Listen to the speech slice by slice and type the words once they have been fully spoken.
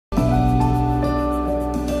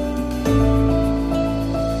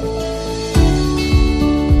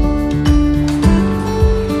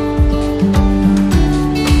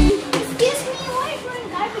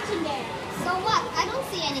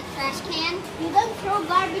You don't throw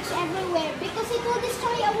garbage everywhere because it will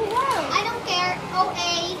destroy our world. I don't care,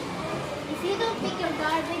 OA. If you don't pick your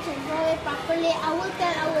garbage and throw it properly, I will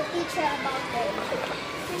tell our teacher about it.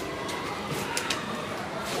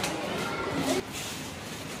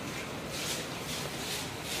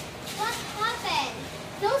 What happened?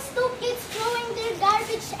 Those two kids throwing their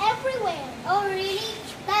garbage everywhere. Oh really?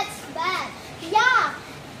 That's bad. Yeah,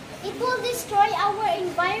 it will destroy our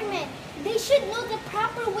environment. They should know the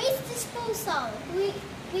proper waste disposal.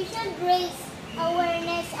 We should raise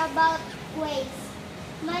awareness about waste.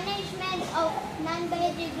 Management of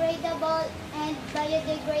non-biodegradable and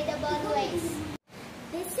biodegradable waste.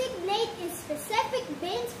 Designate specific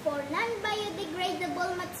bins for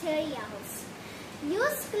non-biodegradable materials.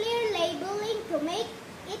 Use clear labeling to make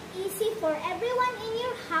it easy for everyone in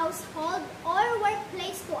your household or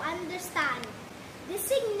workplace to understand.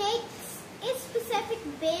 Designate specific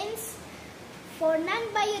bins for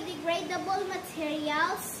non-biodegradable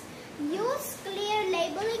materials. Use clear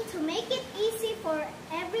labeling to make it easy for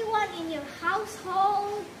everyone in your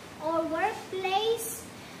household or workplace.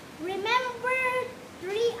 Remember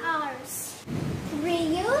 3 R's.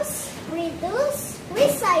 Reuse, reduce,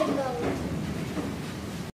 recycle.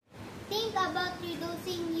 Think about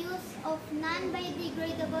reducing use of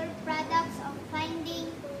non-biodegradable products or finding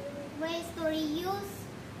ways to reuse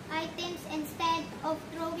items instead of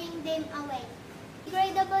throwing them away.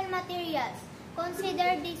 Degradable materials.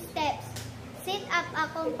 Consider these steps. Set up a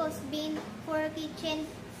compost bin for kitchen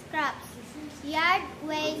scraps, yard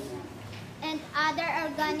waste, and other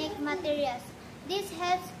organic materials. This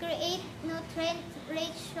helps create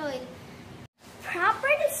nutrient-rich soil. Proper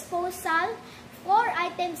disposal for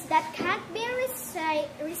items that can't be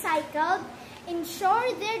recycled.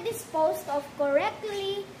 Ensure they're disposed of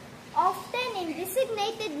correctly, often in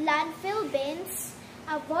designated landfill bins.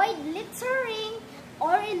 Avoid littering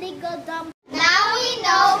or illegal dumping. Now we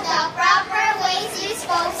know the proper waste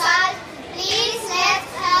disposal. Please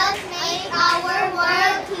let's help make our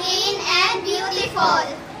world clean and beautiful.